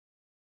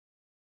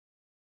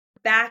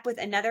back with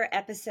another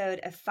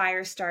episode of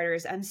Fire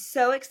Starters. I'm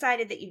so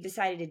excited that you've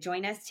decided to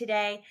join us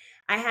today.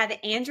 I have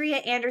Andrea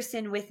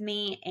Anderson with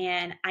me,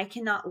 and I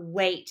cannot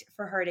wait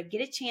for her to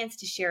get a chance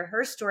to share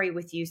her story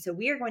with you. So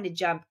we are going to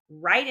jump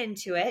right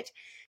into it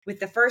with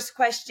the first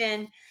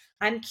question.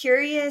 I'm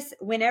curious,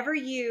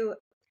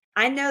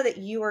 I know that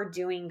you are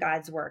doing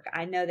God's work.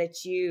 I know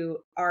that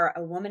you are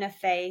a woman of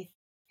faith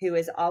who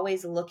is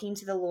always looking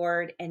to the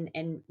Lord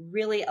and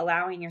really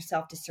allowing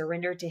yourself to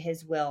surrender to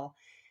his will.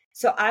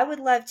 So I would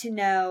love to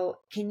know,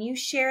 can you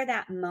share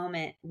that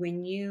moment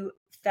when you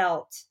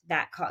felt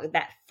that call,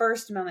 that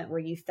first moment where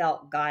you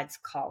felt God's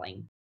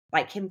calling,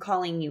 like him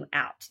calling you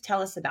out?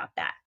 Tell us about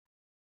that.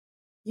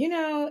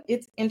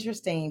 It's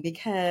interesting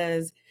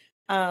because,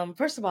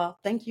 first of all,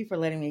 thank you for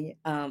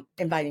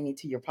inviting me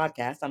to your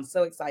podcast. I'm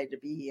so excited to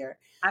be here.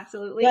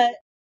 Absolutely. But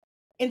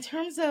in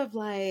terms of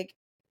like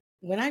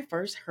when I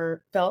first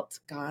felt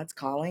God's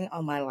calling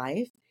on my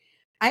life,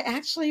 I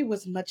actually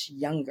was much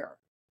younger,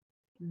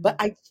 but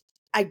Mm.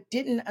 I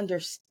didn't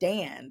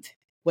understand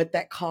what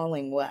that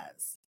calling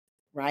was,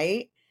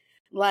 right?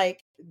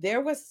 Like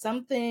there was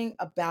something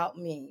about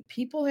me.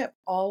 People have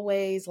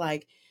always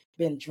like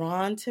been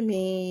drawn to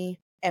me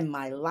and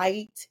my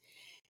light.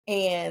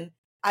 And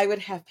I would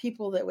have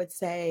people that would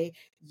say,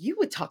 "You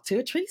would talk to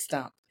a tree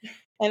stump."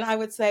 And I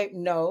would say,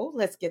 "No,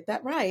 let's get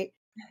that right.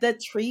 The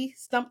tree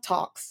stump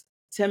talks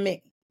to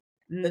me.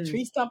 The Mm.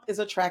 tree stump is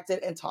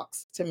attracted and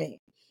talks to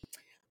me."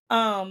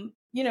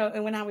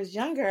 And when I was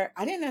younger,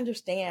 I didn't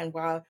understand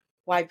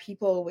why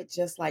people would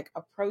just like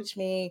approach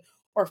me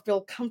or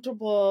feel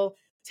comfortable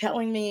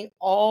telling me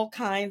all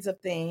kinds of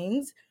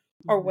things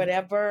or Mhm.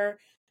 whatever.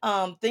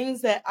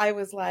 Things that I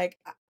was like,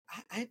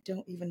 I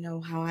don't even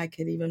know how I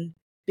could even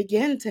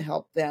begin to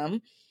help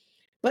them.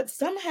 But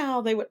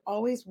somehow they would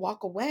always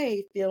walk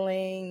away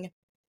feeling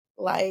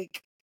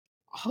like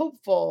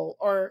hopeful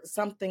or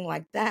something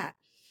like that.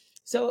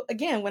 So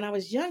again, when I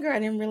was younger, I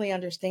didn't really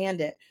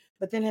understand it.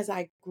 But then as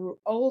I grew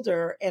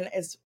older and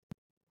as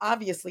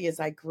obviously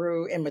as I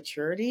grew in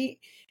maturity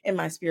in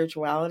my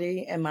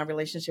spirituality and my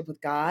relationship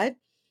with God,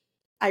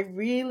 I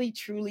really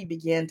truly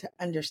began to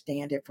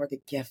understand it for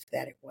the gift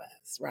that it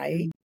was,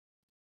 right? Mm.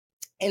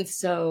 And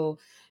so,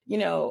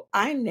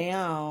 I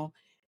now,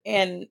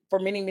 and for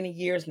many, many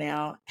years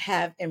now,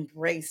 have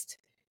embraced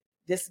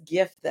this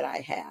gift that I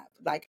have.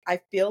 Like, I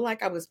feel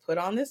like I was put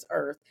on this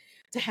earth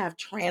to have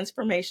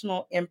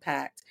transformational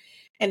impact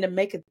and to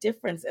make a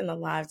difference in the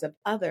lives of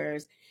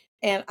others.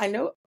 And I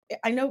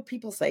know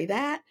people say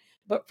that,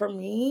 but for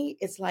me,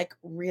 it's like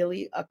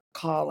really a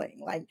calling.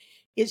 Like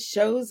it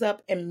shows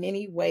up in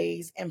many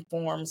ways and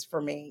forms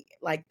for me.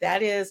 Like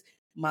that is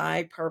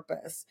my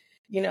purpose,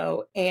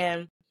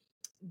 and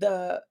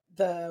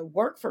the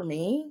work for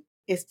me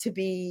is to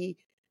be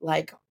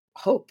like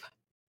hope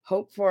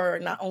hope for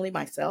not only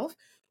myself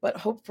but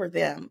hope for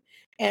them,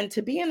 and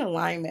to be in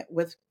alignment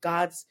with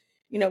God's,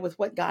 with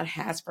what God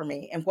has for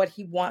me and what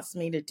he wants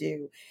me to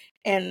do,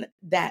 and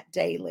that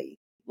daily,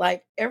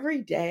 like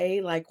every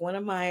day. Like one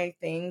of my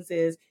things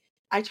is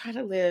I try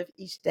to live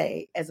each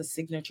day as a Mhm.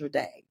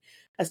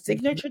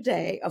 signature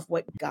day of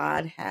what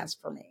God has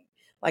for me.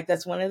 Like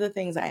that's one of the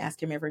things I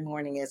ask him every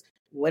morning is,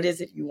 what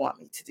is it you want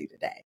me to do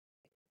today?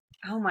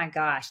 Oh my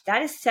gosh,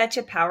 that is such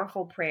a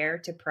powerful prayer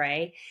to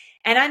pray.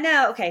 And I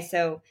know, okay,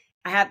 so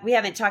we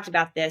haven't talked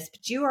about this,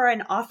 but you are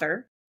an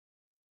author.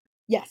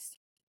 Yes.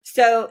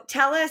 So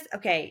tell us,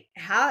 okay,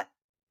 how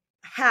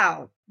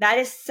that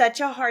is such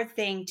a hard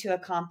thing to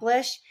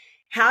accomplish.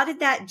 How did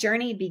that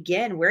journey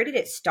begin? Where did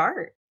it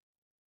start?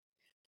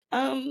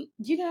 I've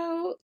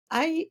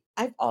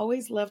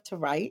always loved to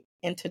write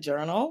and to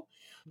journal.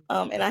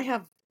 And I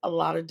have a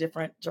lot of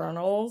different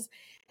journals.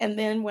 And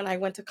then when I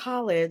went to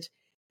college,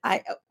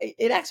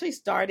 it actually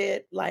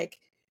started like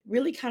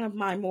really kind of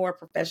my more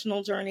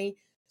professional journey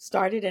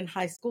started in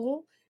high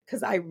school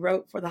because I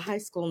wrote for the high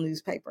school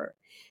newspaper.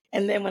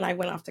 And then when I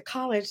went off to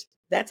college,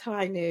 that's how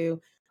I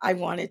knew I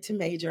wanted to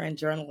major in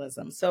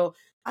journalism. So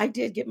I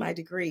did get my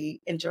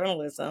degree in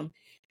journalism.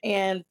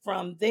 And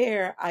from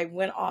there, I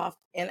went off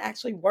and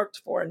actually worked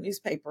for a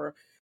newspaper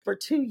for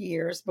 2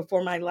 years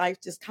before my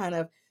life just kind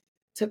of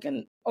took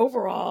an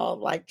overall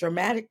like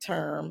dramatic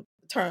turn.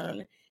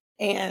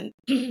 And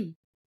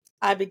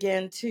I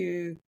began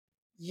to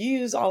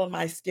use all of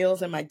my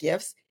skills and my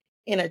gifts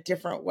in a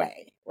different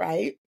way,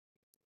 right?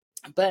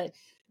 But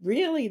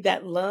really,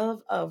 that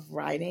love of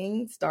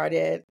writing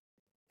started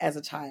as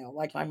a child.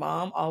 Like my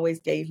mom always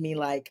gave me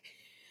like,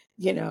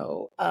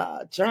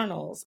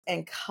 journals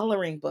and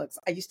coloring books.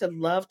 I used to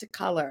love to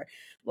color.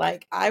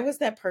 Like I was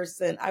that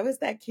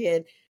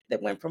kid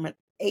that went from an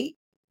eight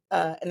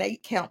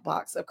count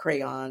box of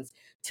crayons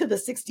to the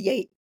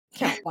 68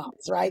 count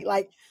box, right?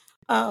 Like,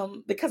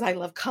 because I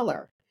love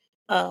color.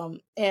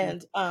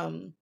 And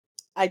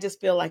I just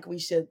feel like we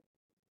should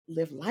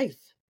live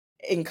life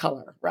in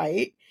color,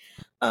 right?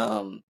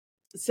 Um,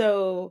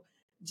 so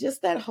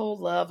just that whole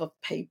love of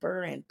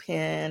paper and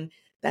pen,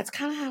 that's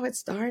kind of how it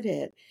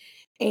started.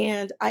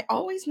 And I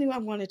always knew I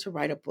wanted to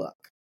write a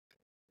book.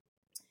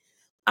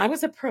 I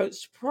was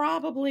approached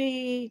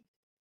probably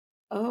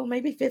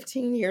maybe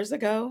 15 years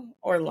ago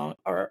or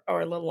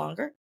or a little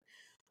longer,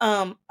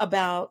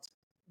 about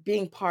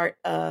being part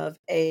of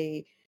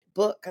a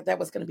book that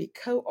was going to be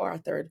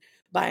co-authored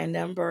by a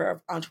number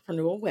of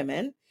entrepreneurial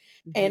women,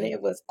 and Mhm.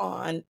 it was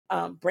on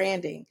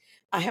branding.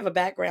 I have a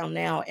background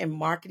now in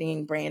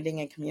marketing, branding,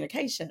 and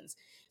communications,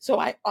 so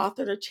I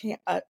authored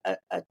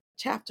a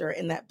chapter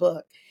in that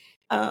book,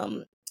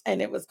 um,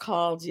 and it was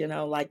called,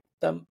 like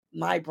the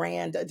My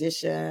Brand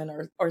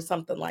Edition or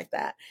something like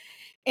that,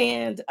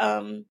 and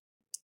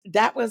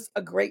that was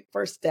a great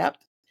first step.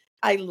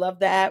 I love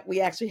that.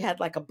 We actually had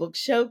like a book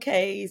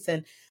showcase,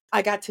 and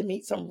I got to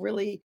meet some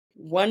really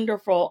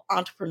wonderful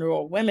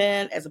entrepreneurial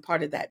women as a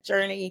part of that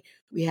journey.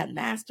 We had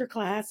master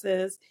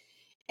classes.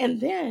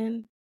 And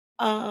then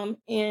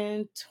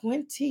in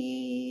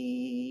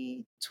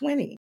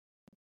 2020,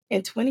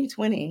 in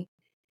 2020,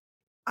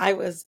 I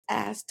was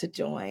asked to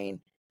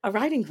join a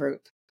writing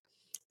group.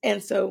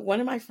 And so one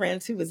of my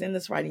friends who was in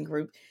this writing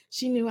group,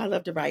 she knew I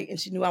loved to write and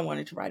she knew I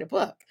wanted to write a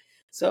book.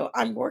 So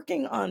I'm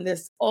working on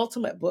this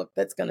ultimate book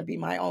that's going to be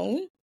my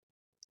own.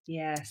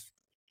 Yes.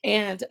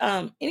 And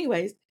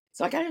anyways,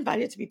 so I got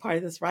invited to be part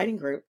of this writing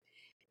group.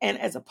 And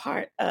as a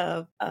part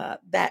of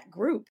that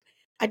group,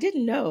 I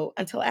didn't know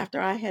until after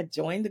I had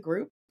joined the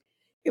group.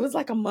 It was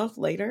like a month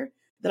later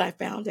that I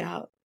found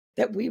out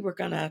that we were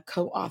going to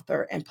co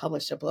author and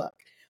publish a book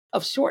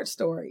of short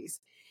stories.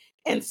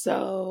 And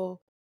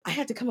so I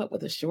had to come up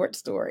with a short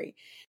story.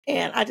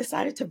 And I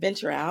decided to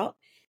venture out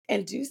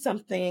and do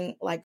something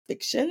like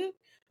fiction,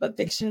 but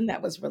fiction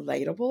that was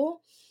relatable.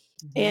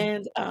 Mhm.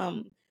 And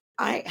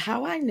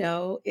how I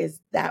know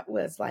is that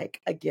was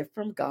like a gift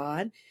from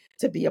God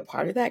to be a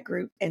part of that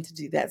group and to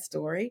do that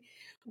story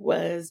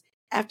was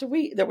after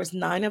there was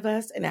 9 of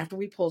us, and after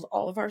we pulled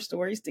all of our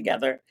stories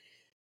together,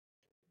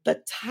 the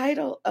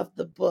title of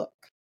the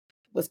book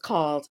was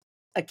called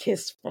A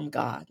Kiss from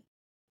God.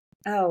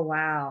 Oh,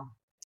 wow.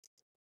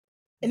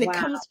 And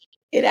Wow.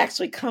 it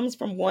actually comes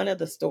from one of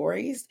the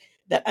stories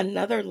that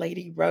another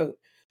lady wrote,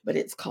 but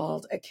it's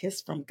called A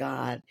Kiss from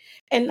God.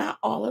 And not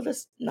all of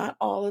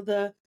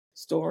the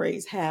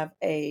stories have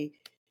a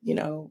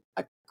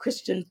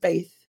Christian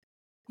faith,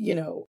 you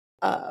know,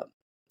 uh,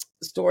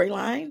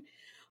 storyline.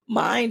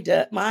 Mine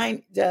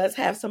does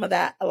have some of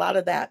that, a lot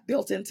of that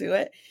built into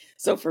it.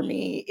 So for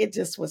me, it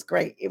just was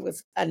great. It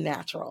was a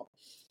natural.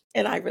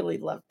 And I really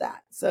loved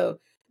that. So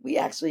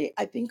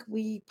I think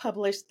we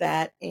published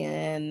that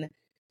in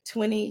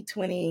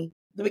 2020,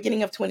 the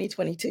beginning of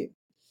 2022.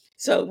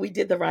 So we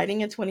did the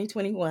writing in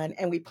 2021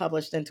 and we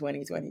published in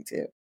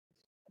 2022.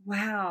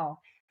 Wow.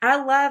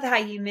 I love how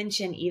you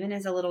mentioned even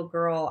as a little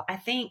girl, I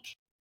think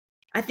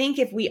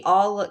if we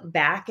all look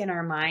back in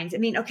our minds, I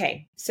mean,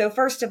 okay, so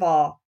first of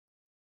all,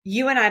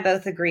 you and I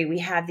both agree we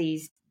have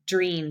these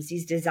dreams,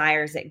 these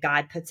desires that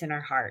God puts in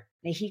our heart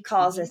that He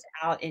calls Mhm. us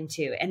out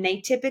into. And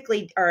they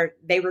typically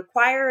they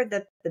require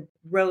the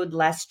road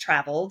less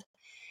traveled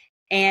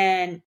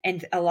and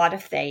a lot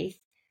of faith.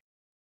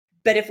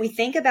 But if we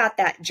think about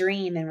that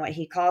dream and what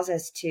He calls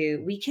us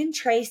to, we can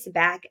trace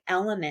back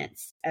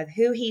elements of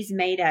who He's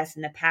made us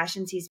and the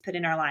passions He's put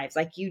in our lives,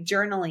 like you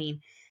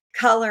journaling,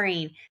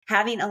 coloring,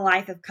 having a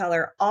life of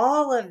color,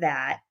 all of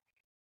that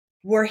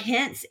were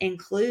hints and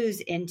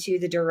clues into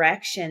the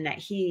direction that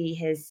he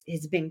has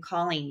been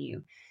calling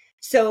you.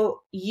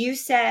 So you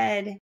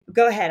said,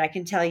 go ahead, I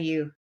can tell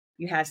you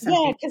have Yeah,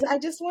 something. because I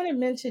just want to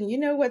mention,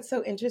 what's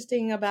so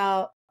interesting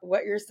about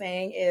what you're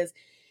saying is,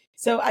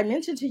 so I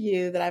mentioned to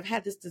you that I've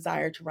had this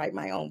desire to write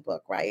my own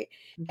book, right?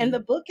 And Mhm. the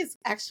book is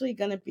actually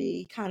going to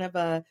be kind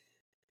of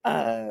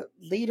a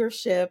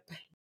leadership,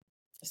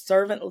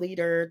 servant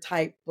leader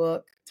type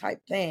book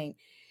type thing.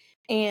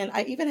 And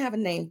I even have a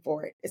name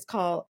for it. It's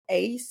called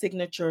A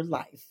Signature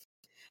Life.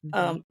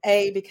 Mhm.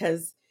 A,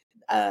 because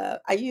I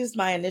used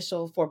my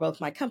initial for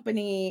both my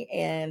company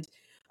and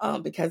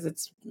because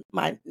it's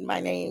my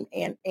name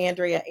and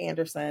Andrea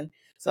Anderson.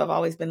 So I've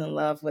always been in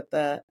love with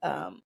the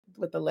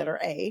letter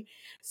A.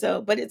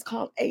 So, but it's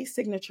called A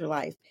Signature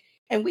Life,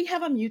 and we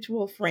have a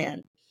mutual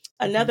friend, Mhm.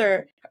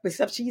 another,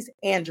 except she's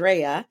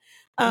Andrea.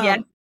 Yes.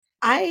 Um,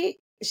 I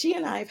She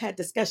and I have had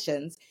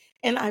discussions,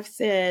 and I've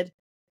said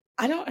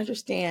I don't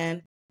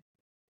understand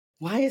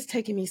why it's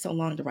taking me so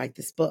long to write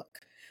this book.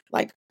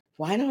 Like,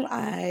 why don't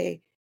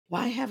I,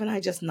 why haven't I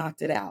just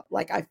knocked it out?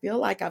 Like, I feel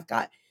like I've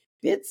got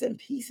bits and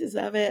pieces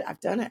of it. I've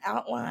done an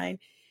outline.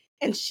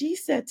 And she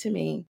said to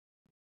me,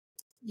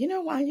 you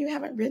know why you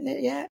haven't written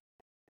it yet?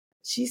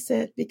 She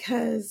said,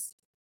 because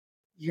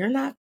you're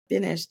not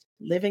finished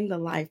living the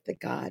life that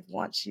God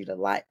wants you to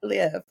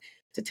live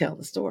to tell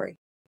the story.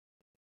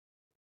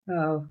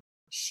 Oh,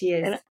 she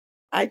is. And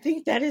I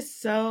think that is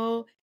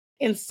so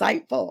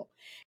insightful.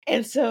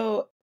 And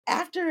so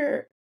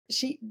after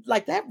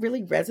that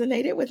really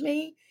resonated with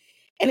me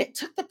and it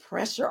took the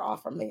pressure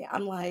off of me.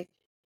 I'm like,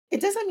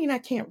 it doesn't mean I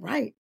can't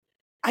write.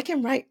 I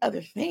can write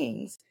other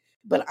things,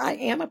 but I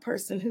am a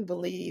person who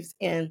believes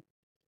in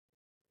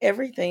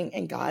everything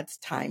in God's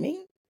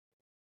timing.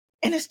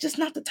 And it's just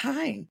not the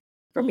time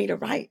for me to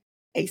write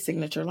a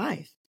signature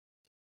life.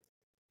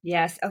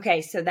 Yes.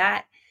 Okay. So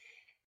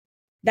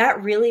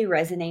That really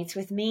resonates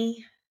with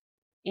me,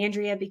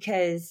 Andrea,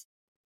 because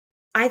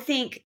I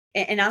think,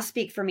 and I'll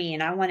speak for me,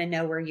 and I want to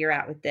know where you're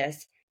at with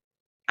this.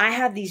 I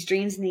have these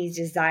dreams and these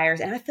desires,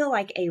 and I feel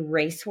like a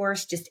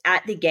racehorse just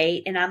at the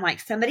gate. And I'm like,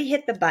 somebody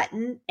hit the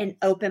button and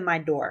open my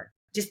door.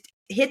 Just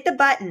hit the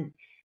button.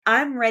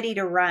 I'm ready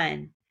to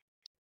run,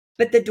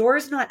 but the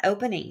door's not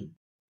opening.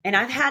 And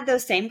I've had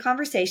those same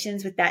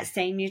conversations with that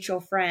same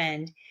mutual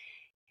friend.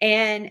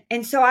 And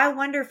so I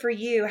wonder for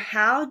you,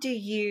 how do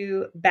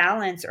you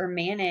balance or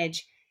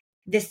manage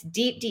this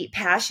deep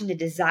passion, to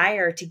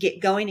desire to get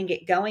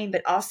going,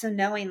 but also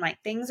knowing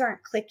like things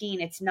aren't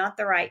clicking, it's not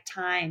the right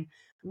time.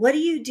 What do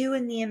you do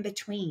in the in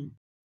between?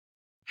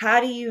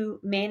 How do you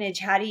manage?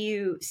 How do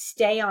you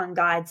stay on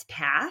God's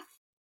path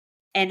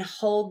and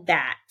hold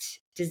that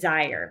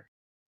desire?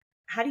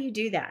 How do you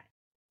do that?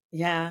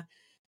 Yeah.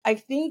 I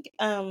think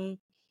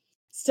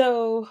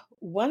so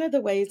one of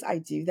the ways I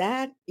do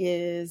that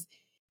is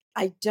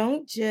I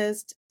don't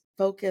just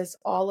focus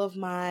all of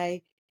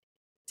my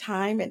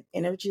time and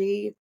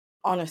energy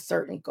on a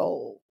certain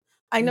goal.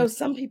 I Mm, know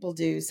some people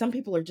do. Some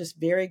people are just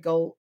very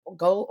goal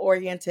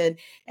oriented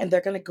and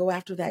they're going to go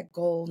after that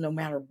goal no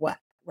matter what,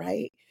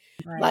 right?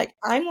 right. Like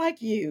I'm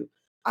like you.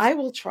 I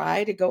will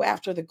try to go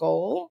after the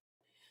goal,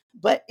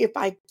 but if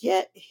I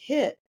get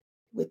hit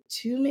with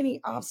too many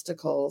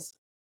obstacles,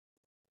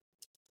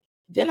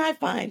 then I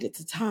find it's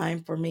a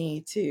time for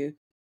me to,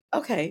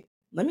 okay,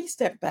 let me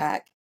step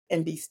back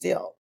and be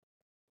still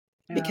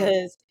Oh,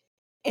 because,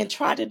 and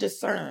try to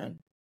discern,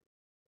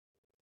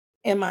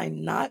 am I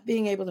not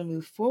being able to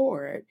move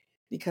forward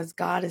because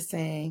God is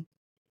saying,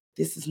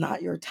 this is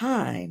not your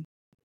time?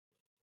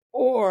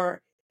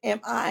 Or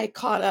am I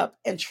caught up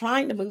and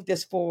trying to move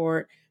this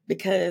forward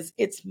because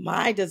it's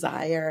my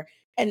desire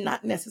and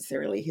not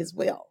necessarily his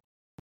will,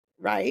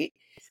 right?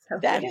 so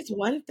That good. is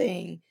one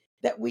thing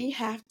that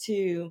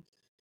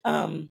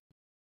um,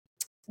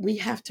 we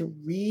have to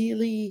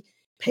really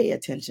pay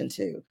attention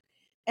to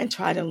and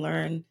try to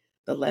learn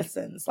the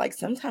lessons. Like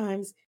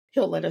sometimes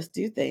he'll let us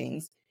do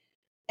things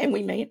and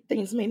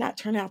things may not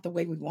turn out the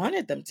way we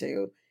wanted them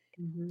to,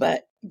 Hmm.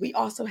 but we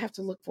also have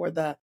to look for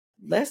the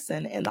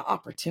lesson and the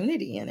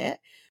opportunity in it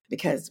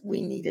because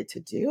we needed to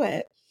do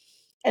it.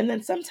 And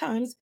then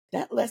sometimes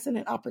that lesson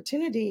and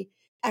opportunity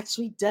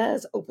actually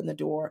does open the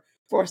door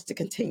for us to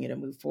continue to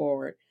move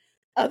forward.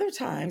 Other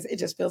times it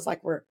just feels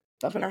like we're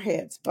bumping our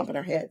heads, bumping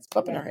our heads,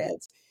 bumping Yeah. our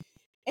heads.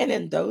 And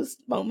in those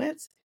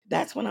moments,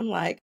 that's when I'm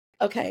like,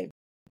 okay,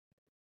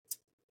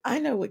 I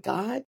know with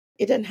God,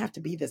 it doesn't have to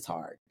be this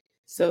hard.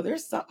 So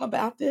there's something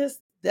about this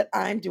that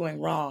I'm doing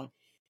wrong.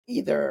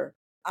 Either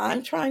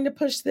I'm trying to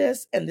push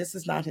this and this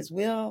is not his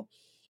will,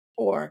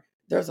 or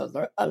there's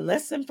a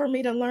lesson for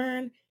me to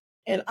learn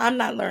and I'm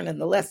not learning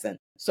the lesson.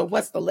 So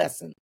what's the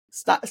lesson?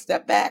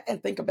 Step back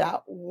and think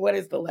about what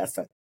is the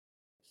lesson.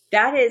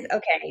 That is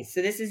okay.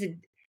 So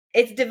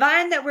it's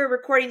divine that we're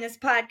recording this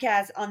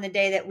podcast on the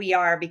day that we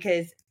are,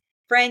 because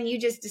friend, you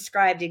just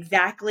described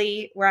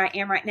exactly where I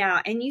am right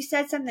now. And you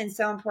said something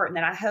so important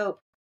that I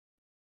hope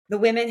the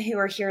women who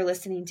are here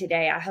listening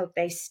today, I hope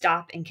they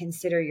stop and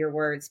consider your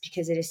words,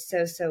 because it is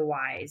so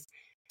wise.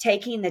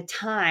 Taking the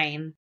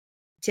time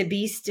to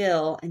be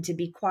still and to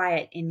be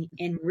quiet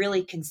and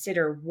really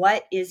consider,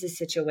 what is the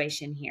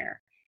situation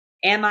here?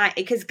 Am I,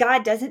 because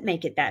God doesn't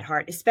make it that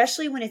hard,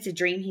 especially when it's a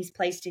dream he's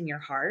placed in your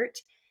heart.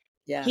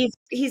 Yeah.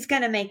 He's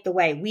going to make the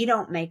way. We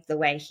don't make the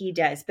way, he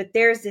does. But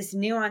there's this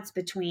nuance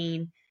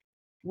between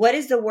what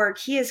is the work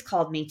he has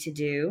called me to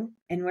do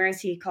and where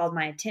has he called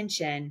my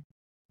attention,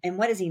 and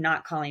what is he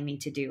not calling me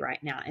to do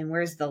right now, and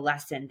where's the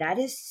lesson. That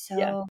is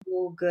Yeah.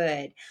 so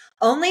good.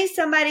 Only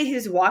somebody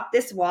who's walked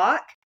this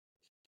walk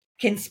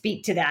can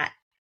speak to that.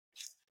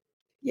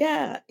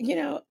 Yeah.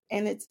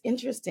 And it's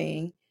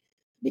interesting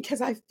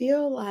because I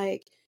feel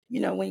like,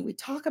 when we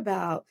talk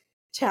about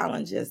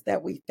challenges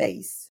that we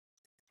face,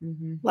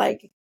 Hmm.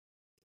 like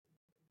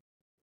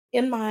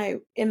in my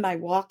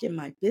walk in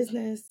my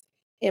business,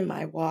 in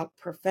my walk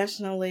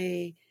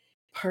professionally,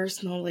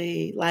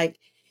 personally, like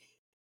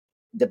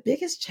the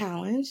biggest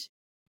challenge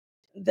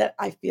that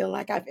I feel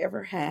like I've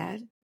ever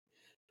had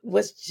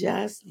was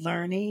just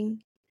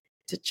learning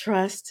to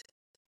trust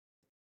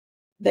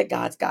that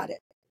God's got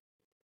it,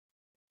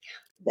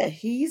 that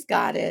He's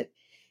got it,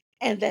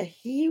 and that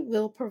He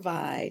will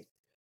provide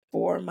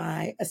for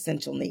my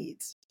essential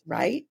needs,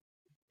 right?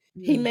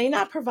 He Mm. may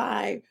not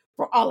provide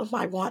for all of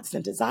my wants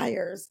and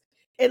desires,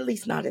 at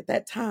least not at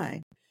that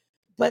time,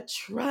 but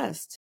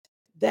trust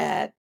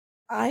that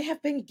I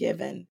have been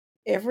given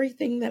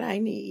everything that I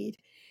need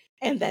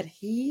and that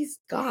He's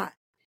got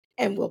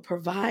and will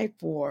provide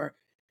for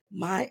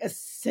my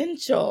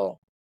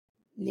essential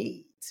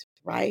needs,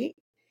 right?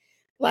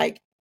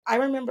 Like I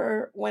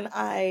remember when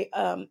I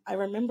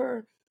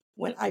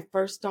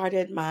first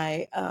started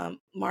my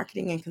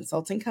marketing and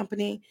consulting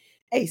company,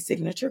 a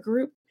signature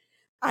group.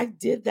 I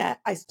did that.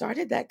 I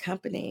started that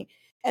company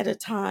at a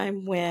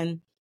time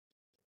when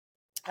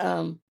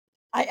um,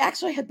 I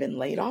actually had been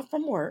laid off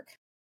from work.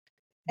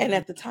 And Mhm.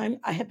 at the time,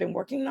 I had been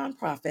working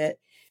nonprofit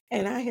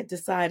and I had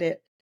decided,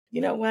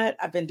 you know what?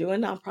 I've been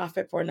doing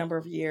nonprofit for a number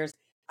of years.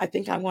 I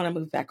think I want to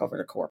move back over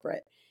to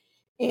corporate.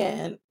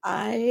 And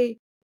I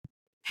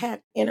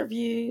had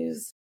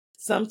interviews,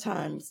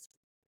 sometimes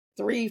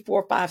three,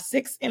 four, five,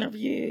 six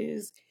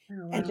interviews,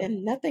 Oh, and wow.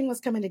 then nothing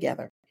was coming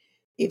together.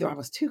 Either I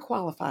was too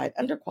qualified,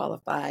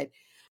 underqualified,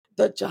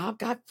 the job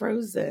got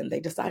frozen, they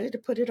decided to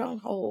put it on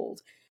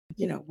hold,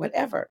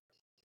 whatever.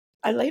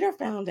 I later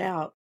found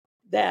out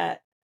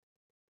that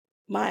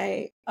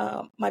my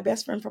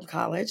best friend from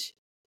college,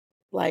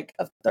 like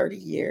of 30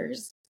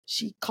 years,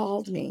 she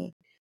called me.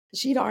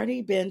 She'd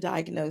already been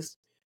diagnosed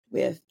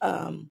with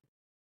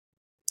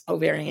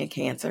ovarian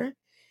cancer,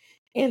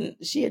 and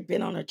she had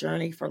been on a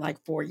journey for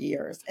like 4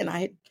 years, and I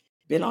had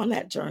been on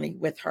that journey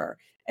with her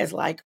as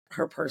like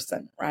her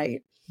person,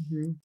 right?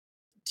 Hmm.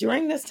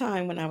 During this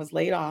time when I was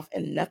laid off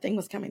and nothing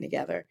was coming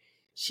together,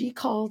 she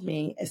called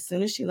me as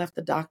soon as she left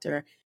the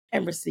doctor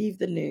and received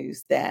the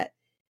news that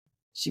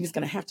she was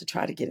going to have to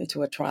try to get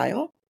into a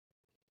trial.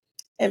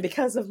 And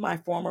because of my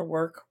former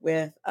work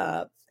with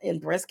in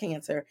breast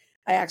cancer,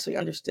 I actually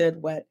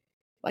understood what,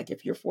 like,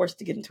 if you're forced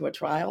to get into a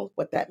trial,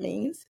 what that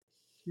means.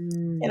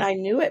 And Mm. I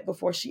knew it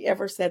before she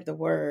ever said the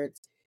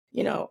words.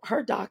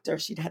 Her doctor,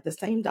 she'd had the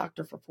same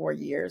doctor for 4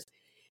 years,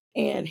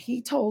 and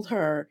he told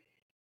her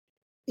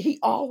he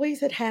always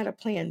had had a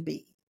plan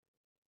B.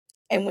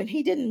 And when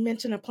he didn't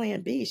mention a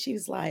plan B, she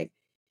was like,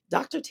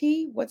 Dr.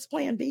 T, what's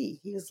plan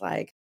B? He was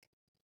like,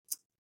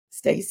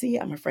 Stacy,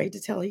 I'm afraid to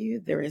tell you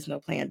there is no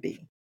plan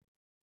B.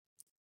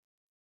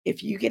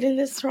 If you get in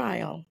this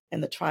trial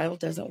and the trial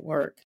doesn't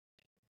work,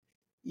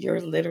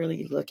 you're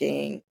literally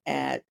looking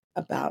at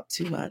about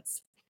 2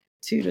 months,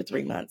 2 to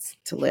 3 months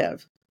to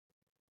live.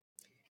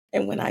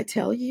 And when I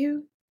tell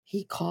you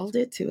he called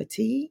it to a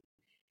T,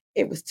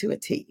 it was to a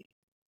T.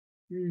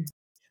 Mm.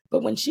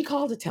 But when she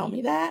called to tell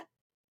me that,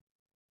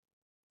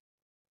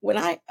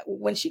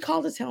 when she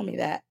called to tell me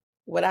that,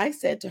 what I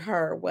said to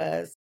her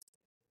was,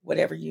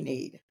 whatever you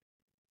need.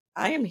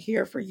 I am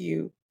here for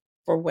you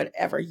for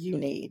whatever you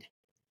need,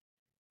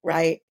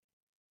 right?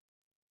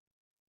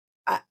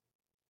 I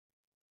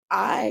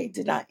I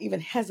did not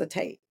even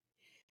hesitate.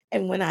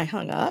 And when I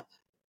hung up,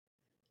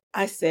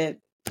 I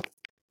said,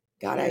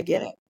 God, Yeah. I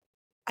get it.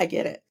 I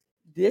get it.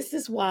 This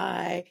is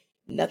why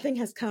nothing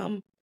has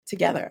come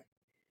together,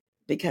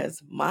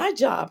 because my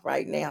job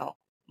right now,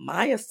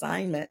 my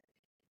assignment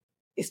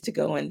is to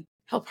go and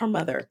help her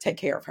mother take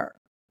care of her.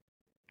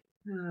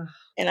 Oh,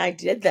 And I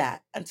did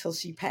that until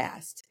she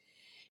passed.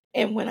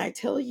 And when I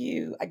tell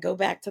you, I go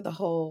back to the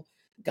whole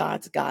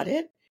God's got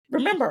it.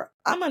 Remember,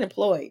 I'm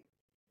unemployed.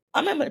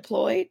 I'm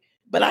unemployed,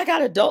 but I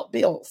got adult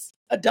bills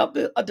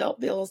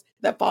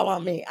that fall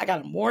on me. I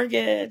got a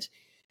mortgage.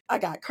 I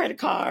got credit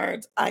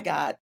cards. I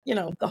got,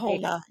 the whole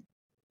right. nine.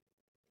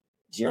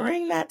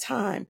 During that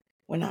time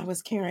when I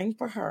was caring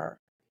for her,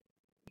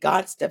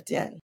 God stepped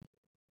in.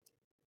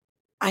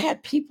 I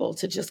had people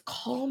to just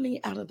call me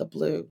out of the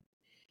blue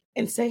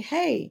and say,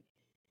 hey,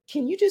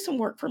 can you do some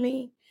work for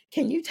me?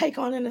 Can you take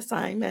on an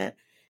assignment?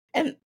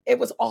 And it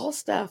was all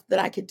stuff that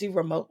I could do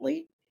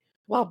remotely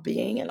while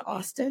being in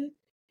Austin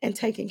and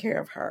taking care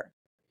of her.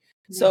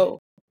 Yeah. So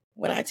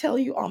when I tell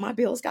you all my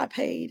bills got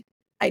paid,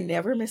 I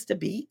never missed a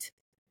beat.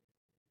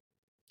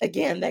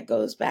 Again, that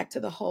goes back to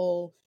the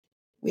whole,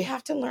 we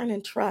have to learn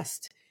and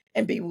trust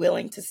and be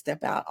willing to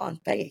step out on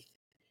faith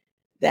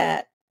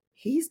that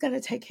he's going to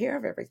take care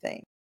of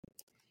everything.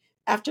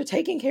 After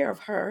taking care of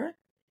her,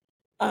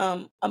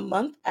 a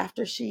month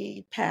after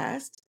she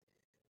passed,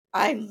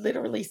 I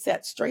literally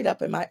sat straight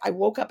up I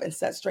woke up and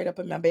sat straight up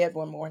in my bed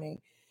one morning,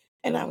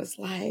 and I was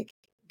like,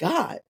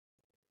 God,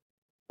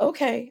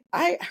 okay,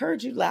 I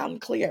heard you loud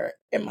and clear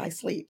in my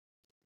sleep.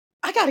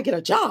 I got to get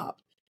a job.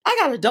 I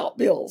got adult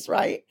bills,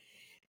 right?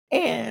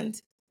 And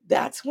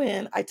that's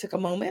when I took a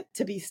moment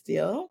to be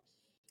still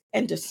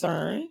and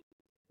discern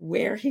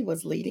where he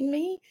was leading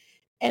me.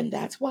 And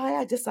that's why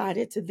I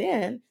decided to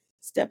then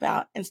step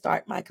out and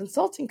start my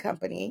consulting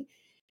company,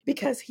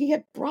 because he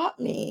had brought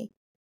me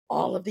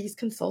all of these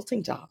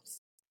consulting jobs.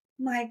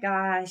 My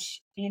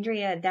gosh,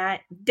 Andrea,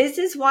 that this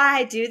is why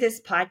I do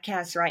this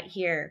podcast right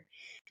here.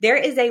 There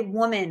is a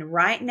woman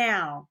right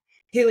now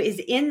who is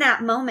in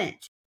that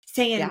moment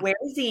saying, Yeah. where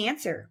is the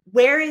answer?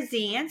 Where is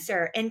the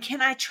answer? And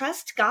can I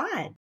trust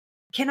God?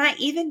 Can I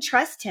even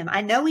trust him?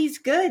 I know he's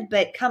good,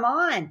 but come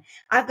on.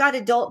 I've got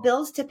adult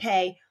bills to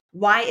pay.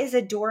 Why is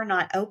a door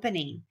not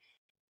opening?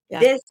 Yeah.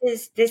 This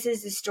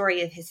is the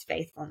story of his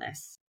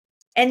faithfulness.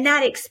 And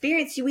that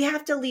experience, we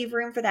have to leave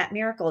room for that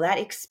miracle. That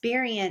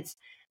experience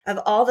of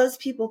all those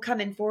people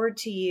coming forward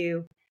to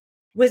you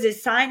was a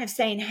sign of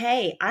saying,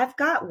 "Hey, I've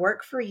got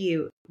work for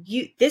you.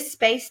 This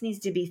space needs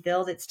to be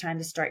filled. It's time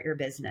to start your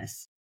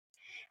business."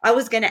 I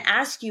was going to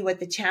ask you what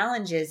the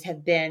challenges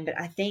have been, but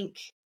I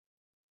think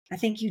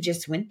you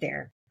just went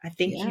there. I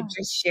think you Yeah.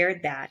 just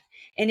shared that.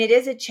 And it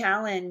is a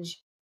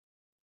challenge.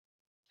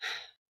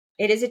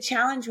 It is a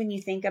challenge when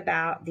you think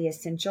about the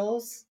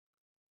essentials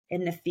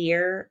and the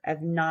fear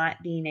of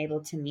not being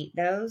able to meet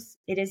those.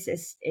 It is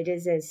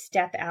a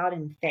step out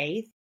in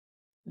faith.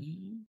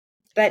 Mhm.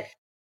 But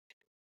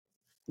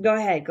Go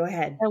ahead. Go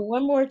ahead. And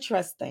one more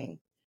trust thing.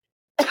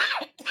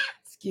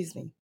 Excuse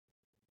me.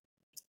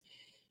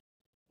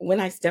 When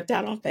I stepped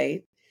out on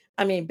faith,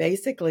 I mean,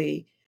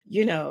 basically,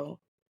 you know,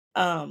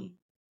 um,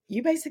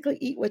 you basically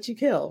eat what you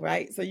kill,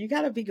 right? So you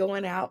got to be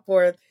going out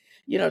for,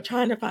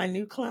 trying to find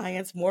new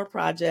clients, more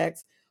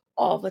projects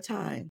all the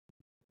time.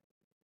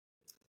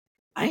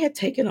 I had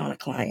taken on a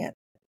client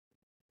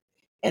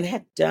and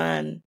had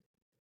done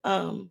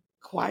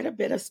quite a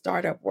bit of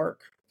startup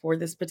work for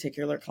this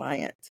particular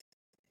client.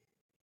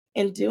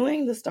 In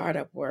doing the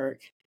startup work,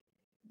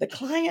 the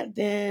client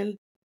then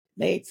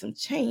made some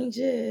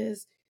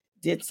changes,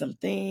 did some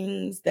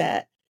things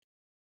that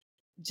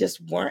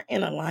just weren't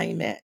in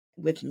alignment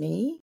with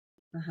me,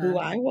 who Uh-huh.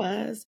 I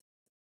was,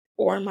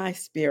 or my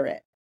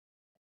spirit.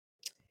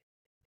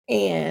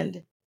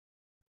 And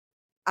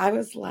I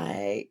was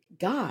like,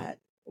 God,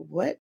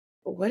 what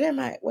am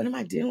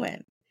I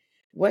doing?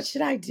 What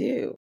should I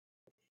do?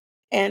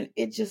 And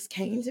it just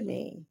came to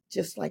me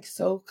just like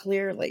so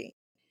clearly.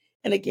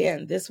 And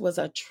again, this was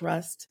a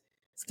trust,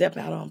 step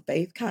out on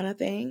faith kind of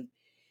thing.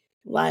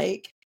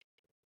 Like,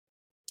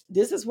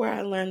 this is where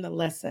I learned the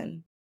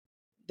lesson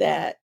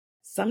that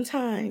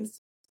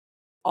sometimes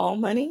all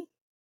money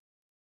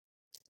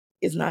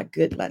is not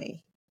good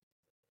money.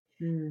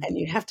 Mm. And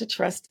you have to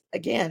trust,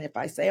 again, if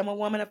I say I'm a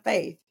woman of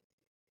faith,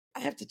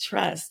 I have to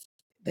trust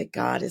that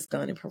God is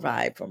going to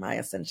provide for my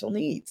essential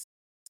needs.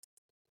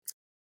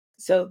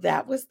 So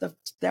that was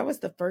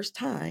the first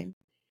time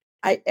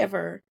I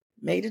ever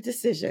made a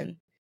decision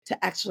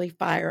to actually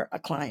fire a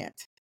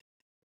client.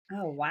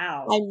 Oh,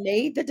 wow. I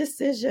made the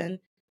decision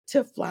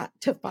to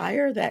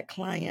fire that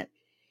client,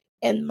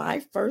 and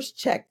my first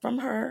check from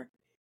her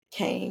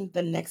came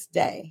the next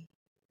day.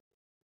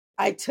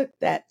 I took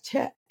that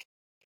check,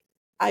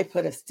 I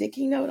put a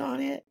sticky note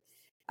on it,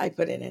 I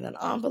put it in an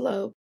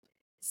envelope,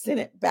 sent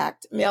it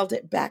back, mailed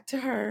it back to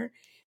her.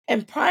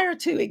 And prior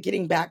to it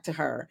getting back to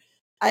her,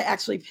 I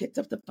actually picked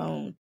up the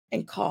phone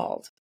and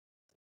called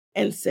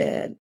and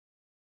said,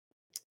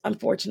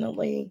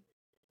 unfortunately,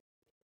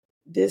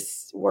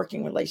 this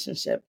working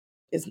relationship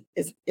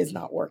is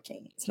not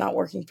working. It's not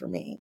working for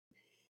me.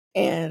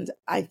 And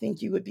I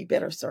think you would be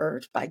better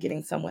served by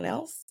getting someone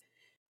else.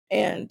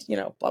 And,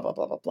 blah, blah,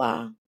 blah, blah,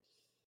 blah.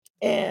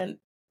 And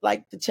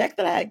like the check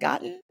that I had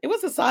gotten, it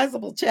was a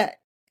sizable check.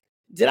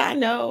 Did I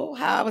know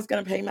how I was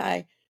going to pay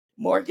my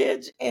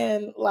mortgage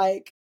in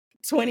like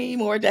 20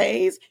 more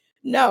days?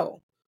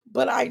 No,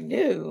 but I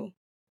knew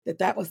that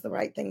that was the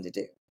right thing to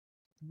do.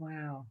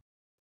 Wow.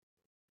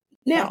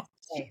 That's Now,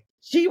 okay.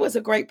 she was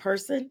a great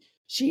person.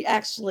 She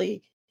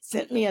actually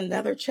sent me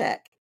another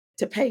check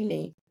to pay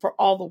me for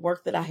all the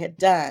work that I had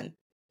done,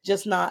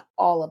 just not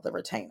all of the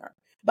retainer.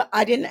 But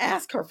I didn't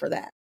ask her for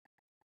that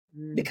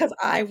Mm. because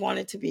I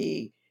wanted to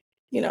be,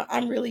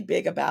 I'm really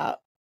big about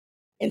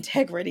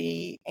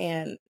integrity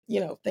and,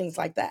 things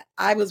like that.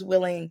 I was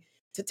willing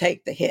to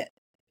take the hit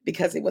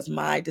because it was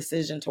my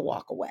decision to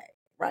walk away,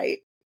 right?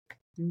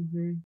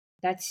 Mm-hmm.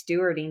 That's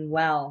stewarding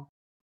well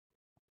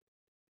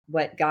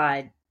what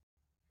God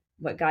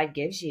what God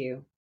gives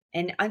you.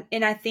 And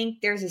I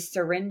think there's a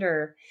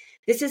surrender.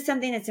 This is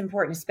something that's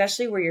important,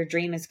 especially where your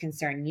dream is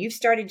concerned. You've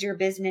started your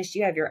business,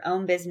 you have your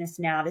own business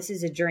now. This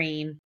is a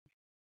dream,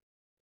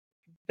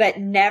 but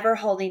never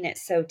holding it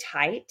so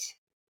tight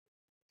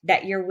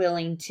that you're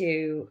willing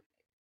to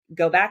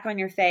go back on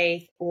your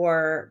faith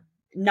or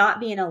not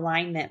be in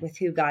alignment with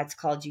who God's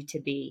called you to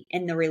be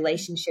in the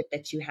relationship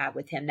that you have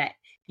with him, that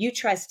you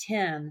trust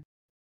him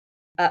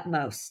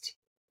utmost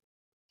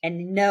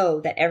and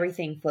know that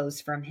everything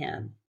flows from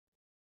him.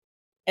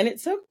 And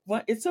it's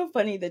so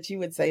funny that you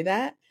would say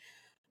that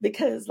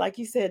because like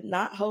you said,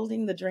 not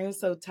holding the dream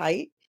so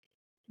tight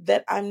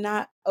that I'm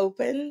not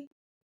open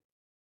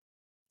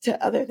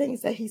to other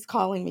things that he's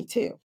calling me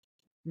to.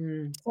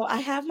 Mm. So I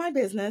have my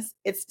business,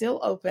 it's still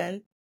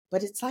open,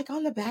 but it's like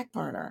on the back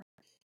burner.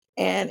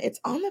 And it's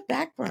on the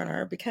back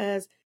burner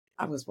because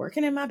I was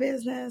working in my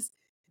business,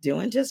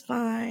 doing just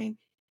fine.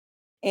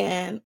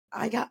 And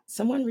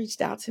someone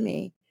reached out to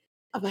me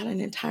about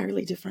an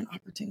entirely different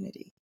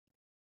opportunity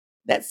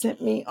that sent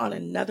me on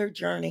another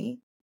journey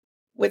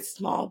with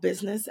small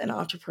business and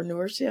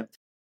entrepreneurship.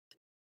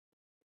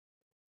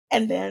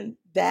 And then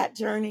that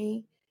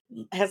journey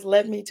has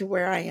led me to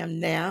where I am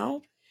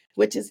now,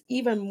 which is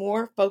even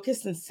more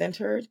focused and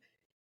centered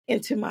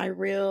into my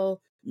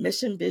real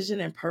mission, vision,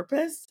 and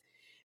purpose.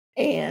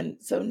 And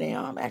so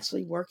now I'm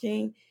actually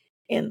working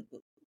in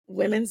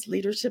women's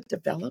leadership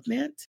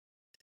development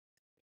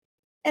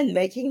and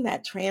making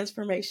that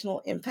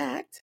transformational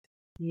impact,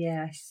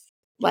 Yes.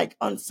 like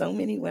on so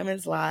many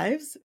women's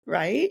lives,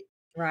 right?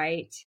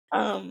 Right.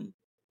 Um,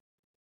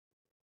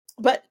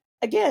 but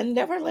again,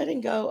 never letting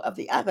go of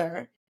the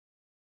other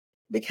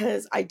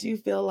because I do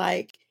feel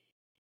like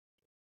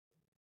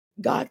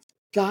God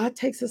God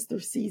takes us through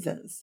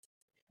seasons.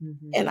 Hmm.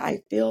 And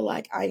I feel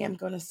like I am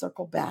going to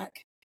circle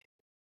back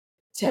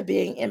to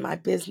being in my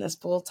business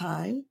full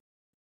time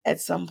at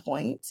some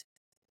point.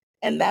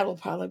 And that will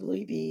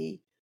probably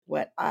be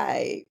what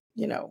I,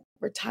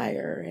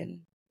 retire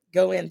and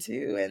go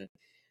into. And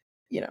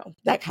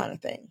that kind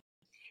of thing.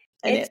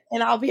 It's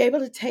And I'll be able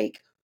to take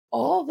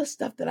all the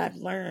stuff that I've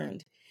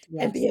learned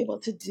and yes. be able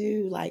to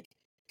do like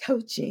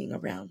coaching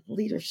around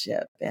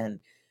leadership and,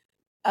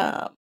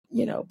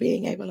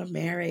 being able to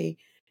marry,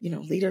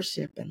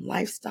 leadership and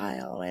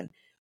lifestyle and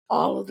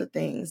all of the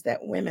things that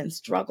women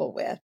struggle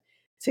with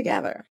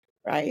together,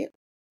 right?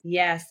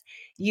 Yes,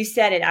 you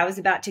said it. I was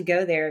about to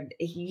go there.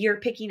 You're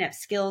picking up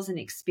skills and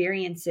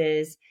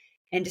experiences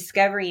and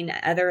discovering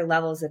other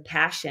levels of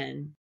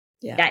passion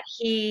Yeah. that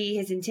he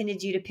has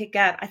intended you to pick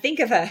up. I think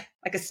of a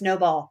like a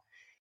snowball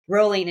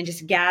rolling and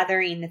just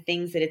gathering the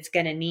things that it's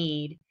going to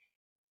need.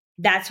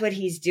 That's what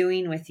he's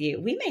doing with you.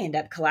 We may end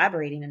up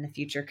collaborating in the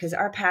future because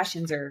our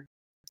passions are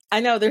I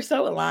know they're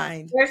so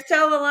aligned. they're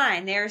so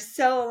aligned. They're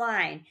so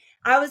aligned.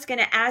 I was going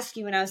to ask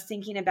you when I was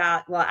thinking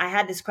about, well, I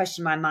had this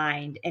question in my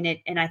mind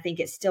and I think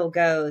it still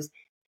goes.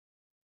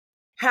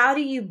 How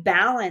do you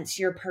balance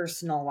your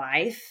personal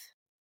life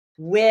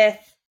with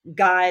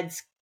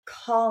God's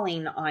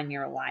calling on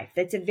your life?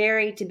 That's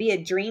to be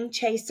a dream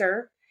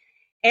chaser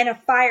and a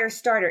fire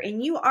starter.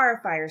 And you are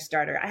a fire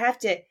starter. I have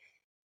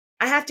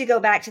to go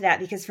back to that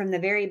because from the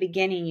very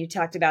beginning you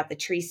talked about the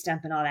tree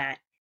stump and all that.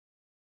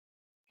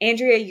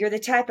 Andrea, you're the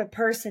type of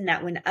person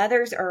that when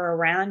others are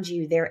around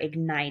you, they're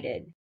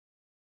ignited.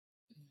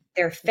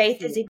 Their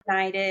faith is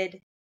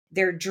ignited,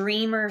 their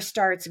dreamer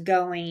starts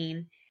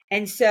going.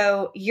 And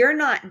so you're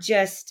not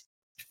just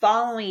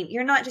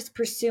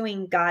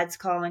pursuing God's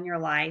call in your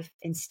life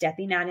and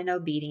stepping out in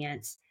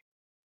obedience.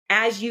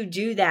 As you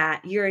do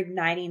that, you're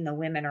igniting the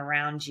women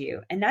around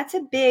you. And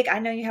I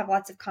know you have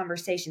lots of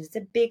conversations. It's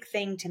a big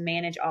thing to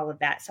manage all of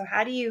that. So,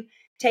 how do you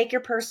take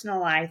your personal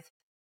life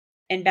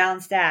and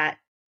balance that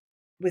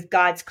with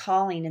God's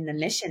calling and the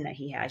mission that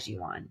He has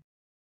you on?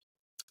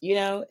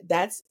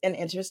 That's an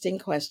interesting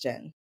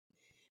question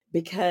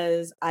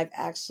because I've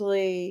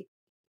actually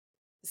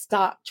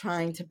stopped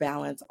trying to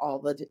balance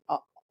all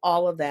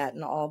of that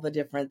and all the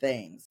different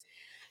things.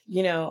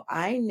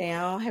 I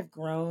now have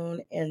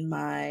grown in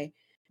my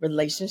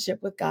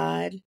relationship with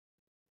God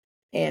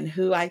and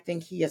who I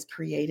think He has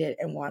created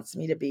and wants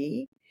me to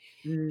be.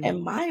 Mm.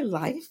 And my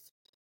life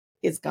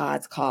is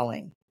God's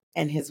calling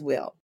and His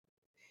will.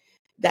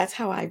 That's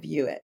how I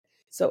view it.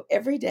 So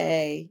every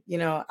day,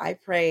 I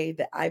pray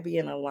that I be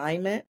in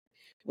alignment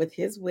with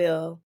His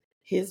will,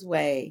 His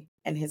way,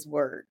 and His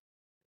word.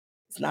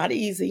 It's not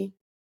easy.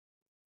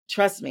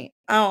 Trust me,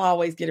 I don't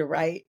always get it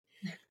right.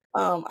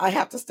 I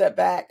have to step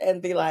back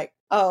and be like,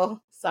 "Oh,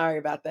 sorry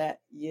about that.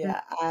 Mm.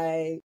 Yeah,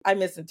 I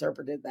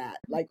misinterpreted that.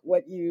 Like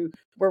what you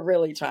were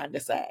really trying to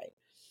say."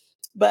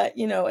 But,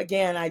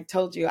 again, I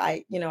told you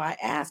I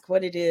ask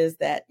what it is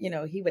that,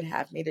 he would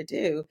have me to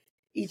do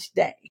each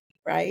day,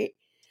 right?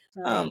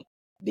 Right. Um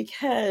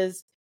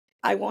because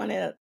I want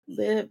to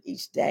live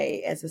each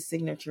day as a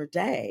signature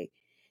day.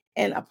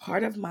 And a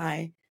part of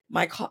my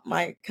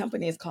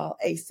company is called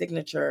a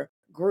signature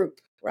group,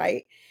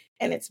 right?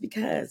 And it's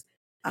because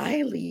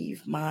I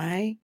leave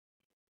my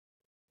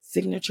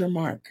signature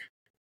mark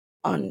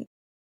on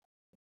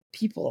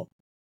people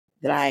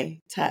that I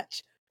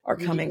touch or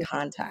You come in do.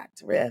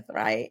 contact with,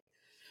 right?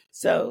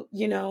 So,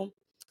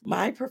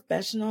 my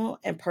professional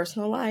and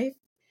personal life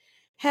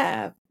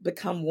have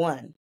become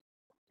one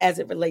as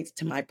it relates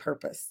to my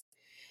purpose.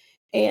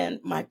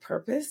 And my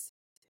purpose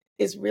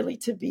is really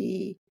to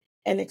be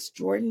an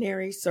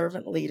extraordinary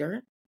servant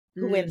leader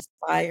who Mm.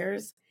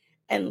 inspires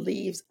and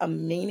leaves a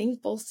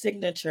meaningful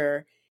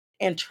signature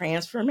and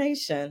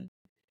transformation,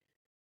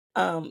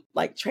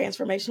 like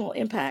transformational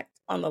impact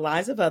on the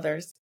lives of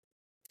others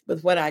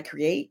with what I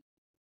create,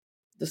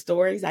 the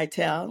stories I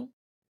tell,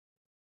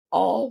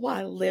 all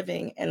while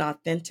living an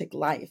authentic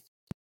life,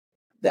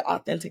 the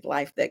authentic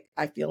life that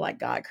I feel like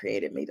God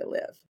created me to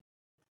live.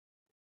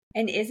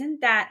 And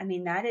isn't that, I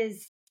mean, that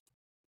is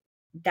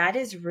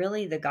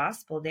really the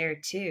gospel there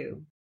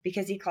too,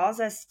 because he calls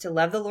us to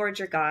love the Lord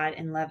your God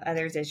and love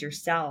others as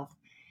yourself.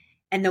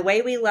 And the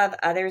way we love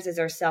others as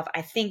ourselves,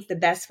 I think the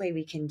best way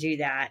we can do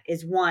that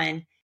is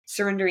one,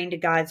 surrendering to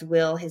God's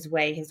will, his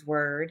way, his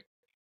word,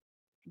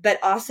 but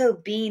also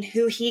being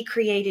who he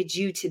created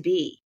you to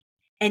be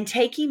and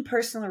taking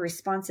personal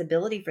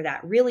responsibility for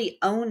that, really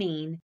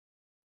owning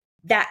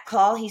that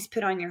call he's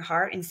put on your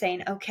heart and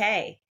saying,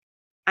 okay,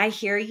 I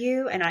hear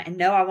you and I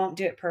know I won't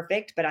do it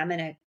perfect, but I'm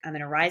going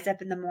to rise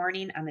up in the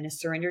morning, I'm going to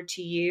surrender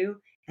to you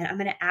and I'm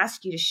going to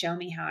ask you to show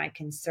me how I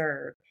can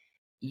serve.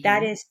 That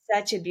Hmm. is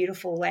such a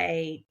beautiful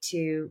way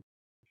to,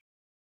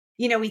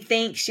 we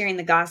think sharing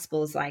the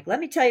gospel is like, let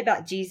me tell you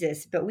about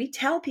Jesus, but we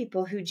tell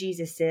people who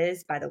Jesus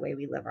is by the way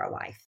we live our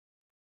life.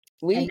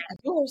 And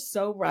You are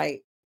so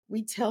right.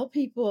 We tell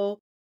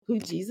people who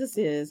Jesus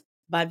is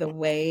by the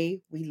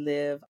way we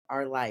live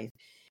our life.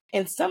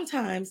 And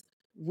sometimes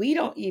we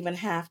don't even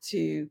have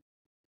to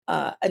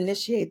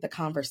initiate the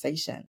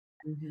conversation.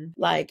 mhm.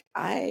 Like,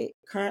 I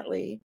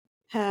currently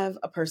have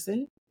a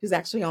person who's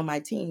actually on my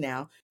team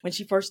now. When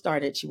she first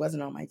started, she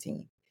wasn't on my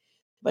team.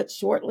 But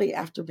shortly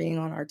after being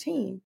on our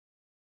team,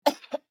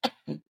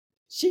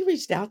 she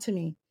reached out to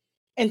me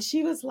and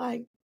she was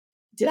like,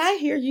 "Did I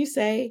hear you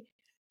say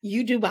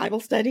you do Bible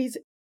studies?"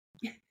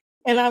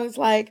 And I was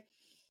like,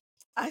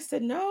 I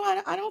said, no,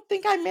 I don't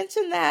think I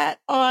mentioned that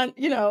on,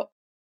 in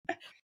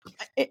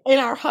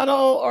our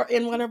huddle or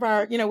in one of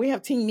our, we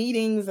have team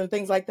meetings and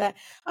things like that.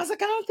 I was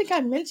like, I don't think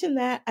I mentioned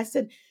that. I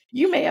said,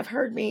 you may have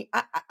heard me.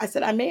 I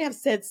said, I may have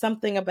said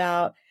something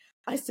about,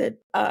 I said,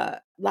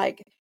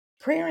 like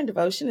prayer and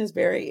devotion is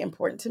very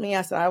important to me.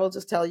 I said, I will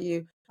just tell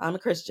you, I'm a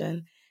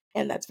Christian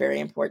and that's very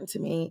important to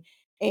me.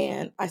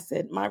 And I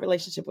said, my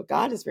relationship with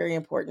God is very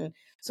important.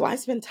 So I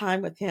spend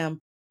time with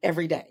him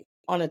every day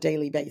on a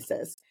daily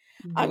basis.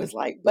 I Mhm. was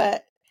like,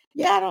 but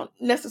yeah, I don't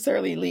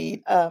necessarily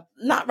lead.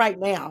 Not right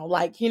now.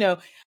 Like, in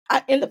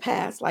the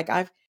past, like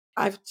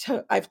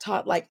I've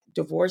taught like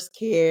divorce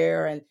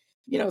care and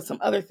some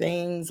other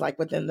things like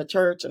within the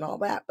church and all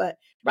that. But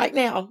right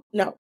now,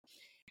 no.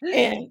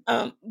 And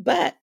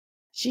but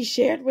she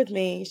shared with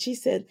me. She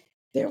said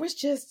there was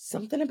just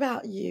something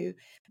about you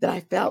that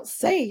I felt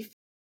safe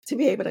to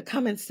be able to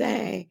come and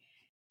say.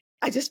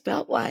 I just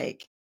felt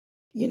like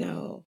you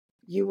know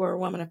you were a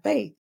woman of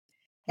faith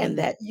and Mhm.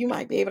 that you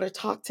might be able to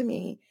talk to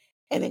me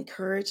and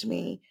encourage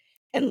me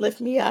and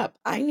lift me up.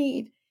 I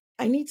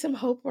need some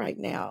hope right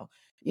now.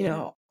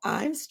 Yeah.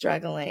 I'm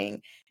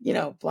struggling,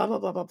 blah blah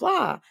blah blah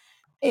blah.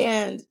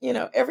 And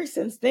ever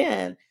since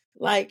then,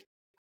 like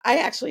I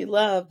actually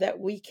love that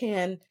we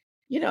can,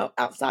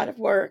 outside of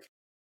work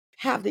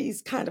have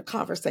these kind of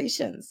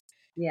conversations,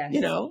 you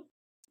Yes. know,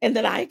 and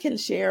that I can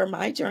share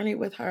my journey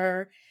with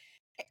her.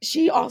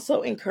 She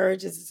also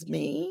encourages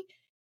me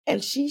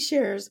and she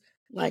shares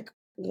like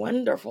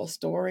wonderful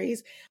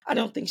stories. I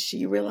don't think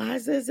she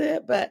realizes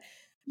it, but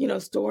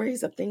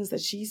stories of things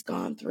that she's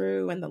gone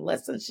through and the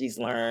lessons she's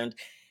learned.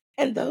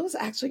 And those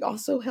actually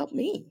also help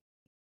me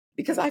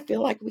because I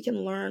feel like we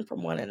can learn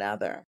from one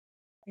another.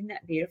 Isn't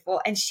that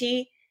beautiful? And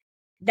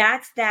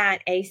that's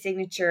that A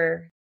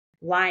signature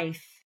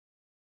life,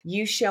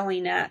 you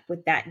showing up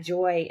with that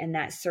joy and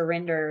that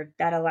surrender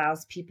that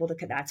allows people to,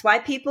 that's why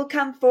people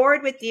come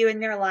forward with you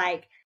and they're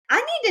like, I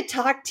need to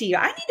talk to you.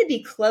 I need to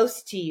be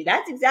close to you.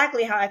 That's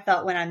exactly how I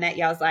felt when I met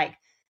you. I was like,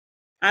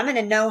 I'm going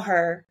to know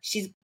her.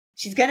 She's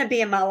going to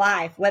be in my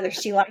life, whether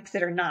she likes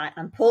it or not.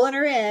 I'm pulling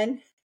her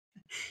in.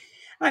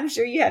 I'm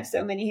sure you have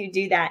so many who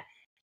do that.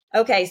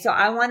 Okay. So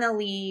I want to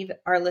leave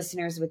our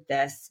listeners with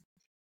this.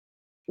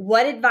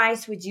 What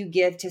advice would you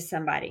give to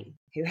somebody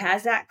who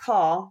has that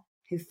call,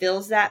 who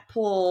feels that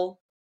pull,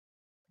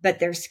 but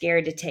they're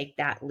scared to take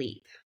that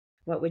leap?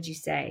 What would you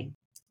say?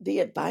 The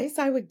advice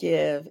I would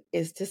give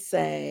is to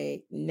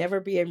say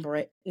never be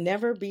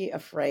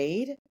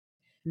afraid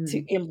Hmm.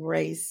 to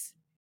embrace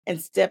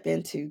and step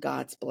into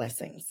God's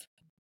blessings,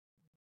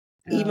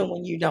 Oh, even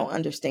when you don't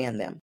understand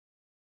them.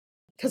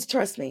 Because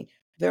trust me,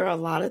 there are a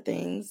lot of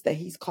things that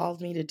He's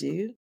called me to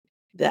do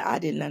that I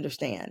didn't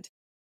understand.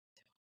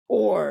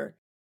 Or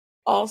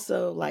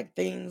also, like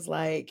things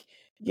like,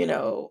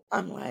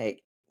 I'm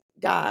like,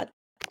 God,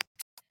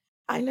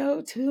 I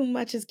know too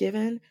much is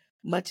given,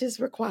 much is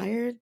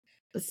required,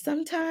 but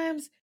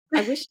sometimes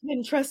I wish you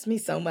didn't trust me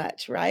so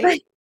much,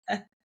 right?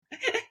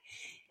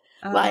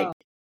 Like, oh,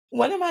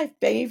 one of my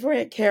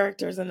favorite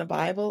characters in the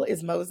Bible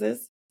is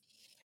Moses.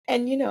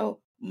 And,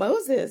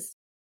 Moses,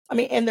 I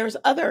mean, and there's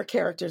other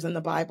characters in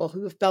the Bible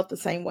who have felt the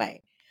same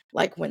way.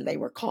 Like when they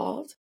were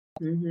called,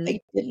 hmm,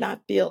 they did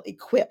not feel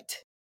equipped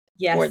for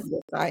yes.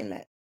 the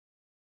assignment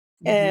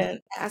Hmm.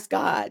 and ask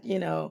God,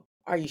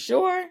 are you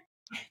sure?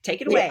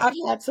 Take it Yeah, away.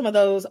 I've had some of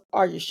those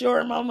are you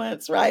sure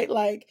moments, right?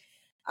 Like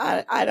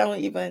I don't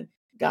even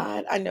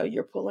God, I know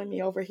you're pulling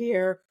me over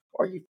here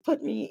or you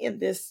put me in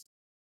this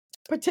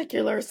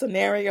particular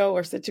scenario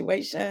or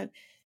situation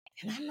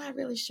and I'm not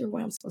really sure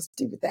what I'm supposed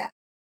to do with that.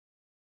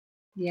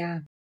 Yeah.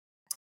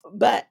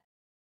 But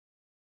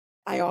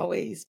I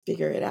always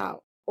figure it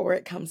out or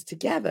it comes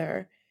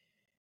together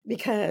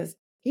because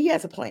he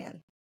has a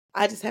plan.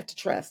 I just have to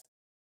trust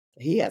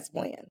he has a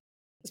plan,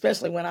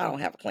 especially when I don't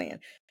have a plan.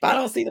 If I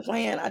don't see the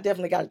plan, I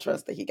definitely got to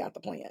trust that he got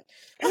the plan.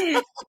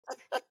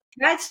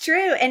 That's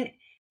true. And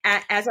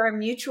as our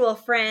mutual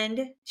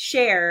friend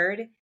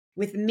shared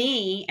with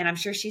me, and I'm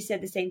sure she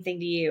said the same thing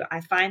to you, I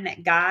find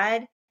that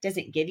God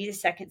doesn't give you the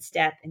second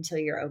step until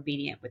you're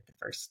obedient with the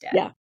first step.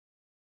 Yeah.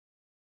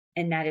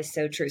 And that is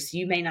so true. So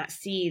you may not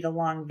see the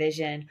long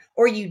vision,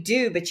 or you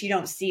do, but you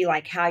don't see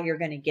like how you're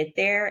going to get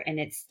there. And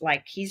it's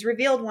like he's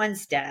revealed one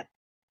step.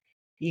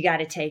 You got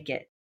to take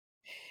it.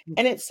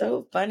 And it's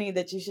so funny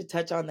that you should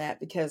touch on that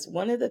because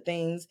one of the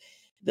things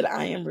that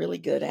I am really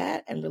good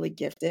at and really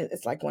gifted,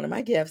 it's like one of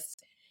my gifts,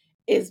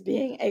 is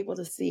being able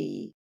to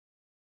see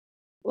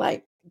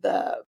like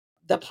the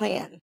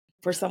plan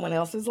for someone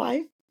else's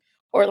life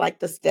or like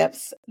the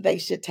steps they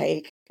should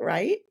take,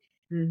 right?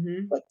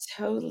 Mm-hmm. But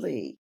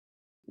totally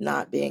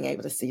not being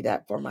able to see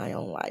that for my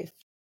own life.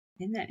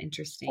 Isn't that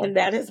interesting? And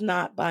that is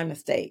not by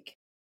mistake.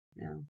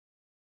 No.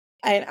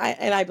 And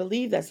I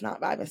believe that's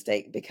not by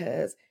mistake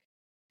because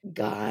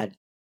God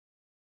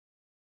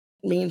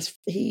means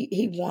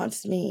he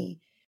wants me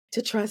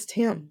to trust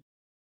him.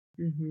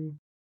 Mm-hmm.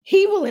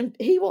 He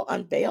will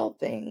unveil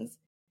things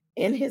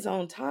in his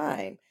own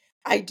time,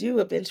 I do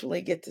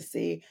eventually get to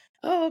see,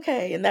 oh,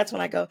 okay. And that's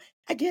when I go,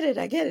 I get it,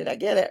 I get it, I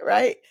get it,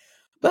 right?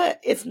 But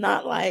it's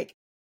not like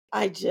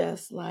I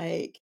just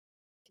like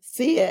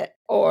see it,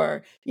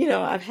 or,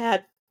 I've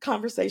had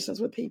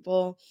conversations with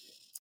people,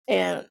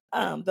 and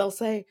they'll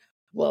say,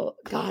 well,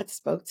 God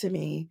spoke to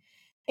me.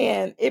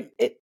 And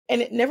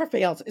it never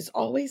fails. It's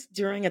always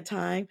during a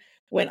time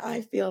when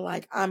I feel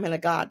like I'm in a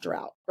God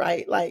drought,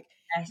 right? Like,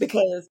 Yes.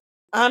 because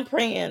I'm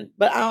praying,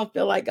 but I don't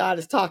feel like God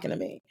is talking to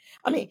me.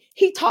 I mean,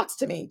 he talks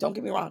to me, don't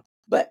get me wrong,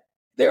 but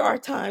there are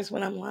times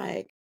when I'm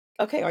like,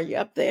 okay, are you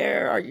up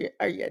there?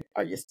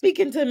 Are you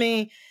speaking to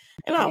me?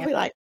 And I'll Yeah. be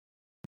like,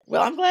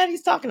 well, I'm glad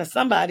he's talking to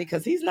somebody,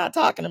 because he's not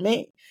talking to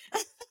me.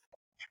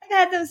 I've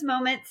had those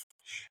moments.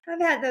 I've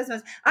had those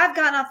moments. I've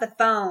gotten off the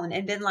phone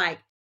and been like,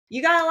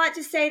 you got a lot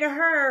to say to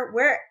her.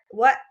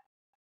 What,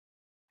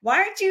 why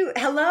aren't you,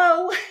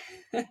 hello?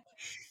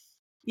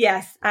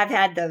 Yes, I've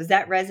had those.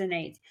 That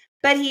resonates.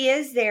 But he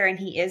is there and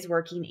he is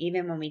working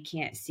even when we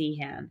can't see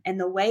him. And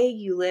the way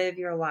you live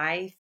your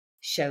life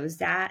shows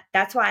that.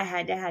 That's why I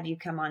had to have you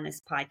come on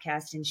this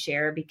podcast and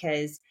share,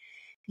 because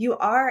you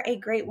are a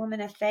great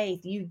woman of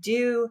faith. You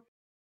do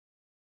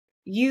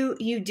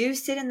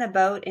sit in the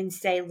boat and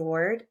say,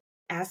 Lord,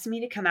 ask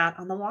me to come out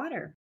on the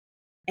water.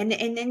 And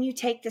then you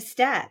take the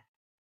step.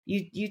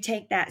 You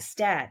take that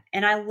step.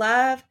 And I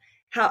love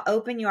how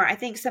open you are. I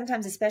think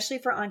sometimes, especially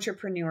for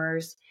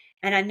entrepreneurs,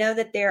 and I know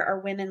that there are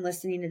women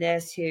listening to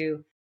this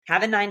who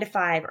have a 9 to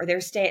 5 or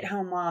they're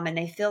stay-at-home mom and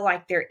they feel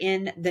like they're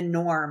in the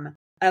norm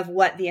of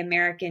what the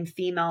American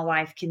female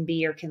life can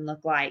be or can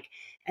look like.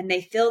 And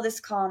they feel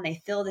this call and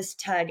they feel this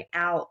tug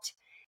out.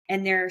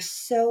 And they're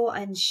so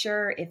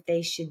unsure if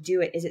they should do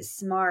it. Is it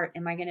smart?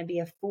 Am I going to be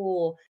a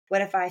fool?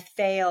 What if I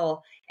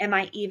fail? Am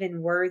I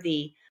even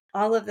worthy?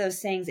 All of those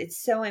things. It's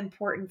so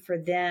important for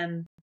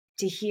them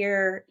to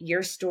hear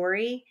your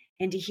story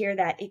and to hear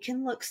that it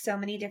can look so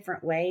many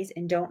different ways,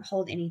 and don't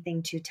hold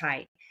anything too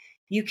tight.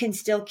 You can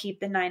still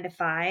keep the 9 to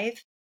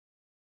 5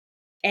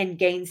 and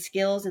gain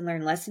skills and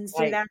learn lessons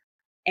through Right.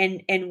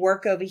 that, and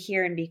work over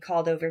here and be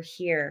called over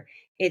here.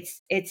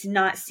 It's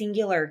not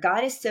singular.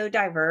 God is so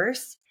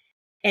diverse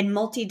and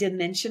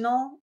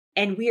multidimensional,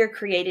 and we are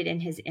created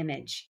in his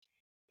image.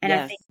 And I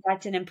Yes. think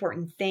that's an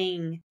important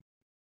thing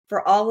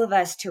for all of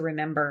us to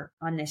remember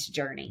on this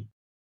journey.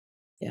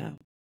 Yeah.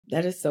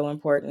 That is so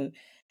important.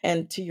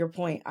 And to your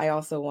point, I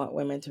also want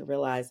women to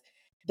realize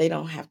they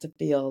don't have to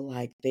feel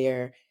like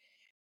they're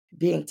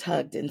being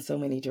tugged in so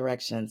many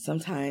directions.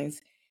 Sometimes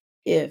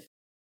if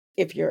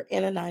you're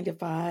in a 9 to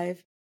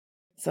 5,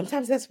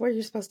 sometimes that's where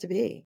you're supposed to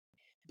be.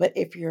 But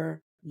if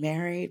you're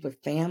married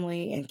with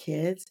family and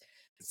kids,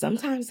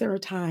 sometimes there are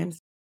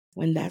times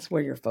when that's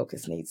where your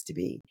focus needs to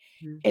be.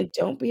 Mhm. And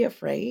don't be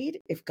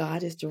afraid if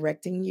God is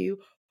directing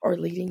you or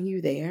leading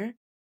you there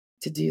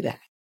to do that.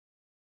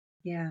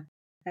 Yeah,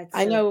 that's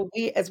I so know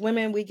we as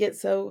women, we get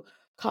so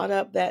caught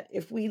up that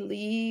if we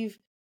leave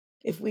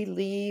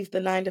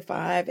the 9 to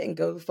 5 and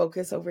go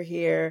focus over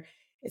here,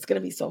 it's going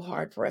to be so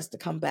hard for us to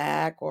come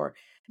back, or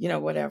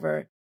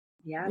whatever.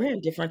 yeah, We're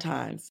in different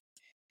times.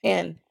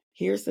 And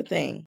here's the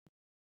thing,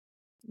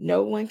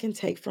 no one can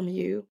take from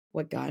you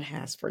what God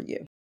has for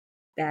you.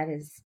 that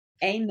is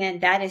amen.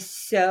 That is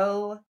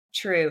so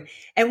true.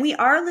 And we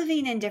are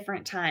living in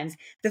different times.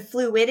 The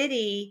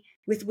fluidity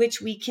with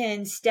which we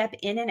can step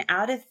in and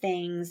out of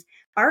things,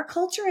 our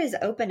culture is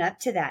open up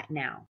to that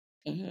now.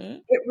 Hmm.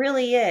 It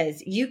really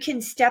is. You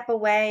can step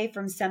away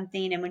from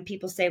something, and when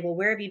people say, "Well,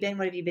 where have you been?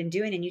 What have you been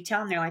doing?" and you tell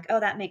them, they're like, "Oh,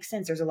 that makes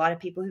sense. There's a lot of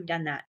people who've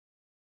done that."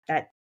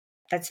 That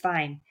that's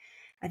fine.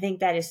 I think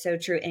that is so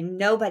true, and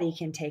nobody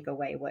can take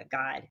away what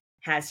God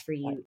has for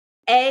you.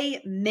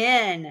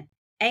 Amen.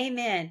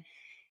 Amen.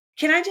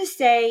 Can I just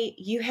say,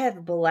 you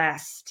have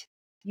blessed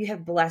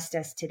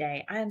us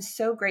today. I am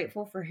so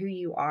grateful for who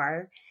you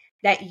are,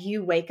 that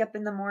you wake up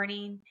in the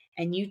morning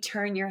and you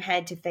turn your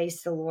head to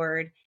face the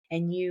Lord,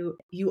 and you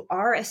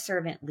are a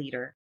servant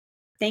leader.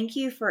 Thank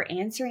you for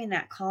answering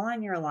that call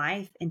on your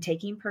life and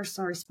taking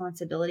personal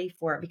responsibility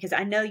for it, because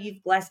I know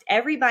you've blessed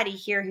everybody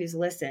here who's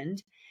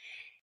listened.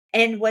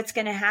 And what's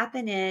going to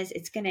happen is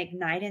it's going to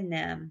ignite in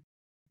them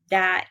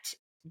that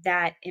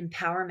that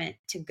empowerment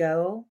to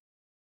go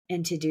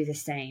and to do the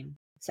same.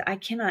 So I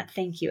cannot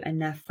thank you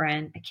enough,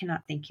 friend. I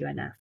cannot thank you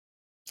enough.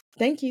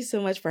 Thank you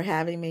so much for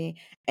having me.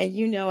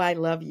 And I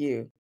love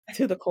you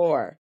to the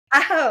core.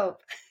 I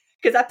hope,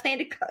 because I plan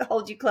to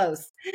hold you close.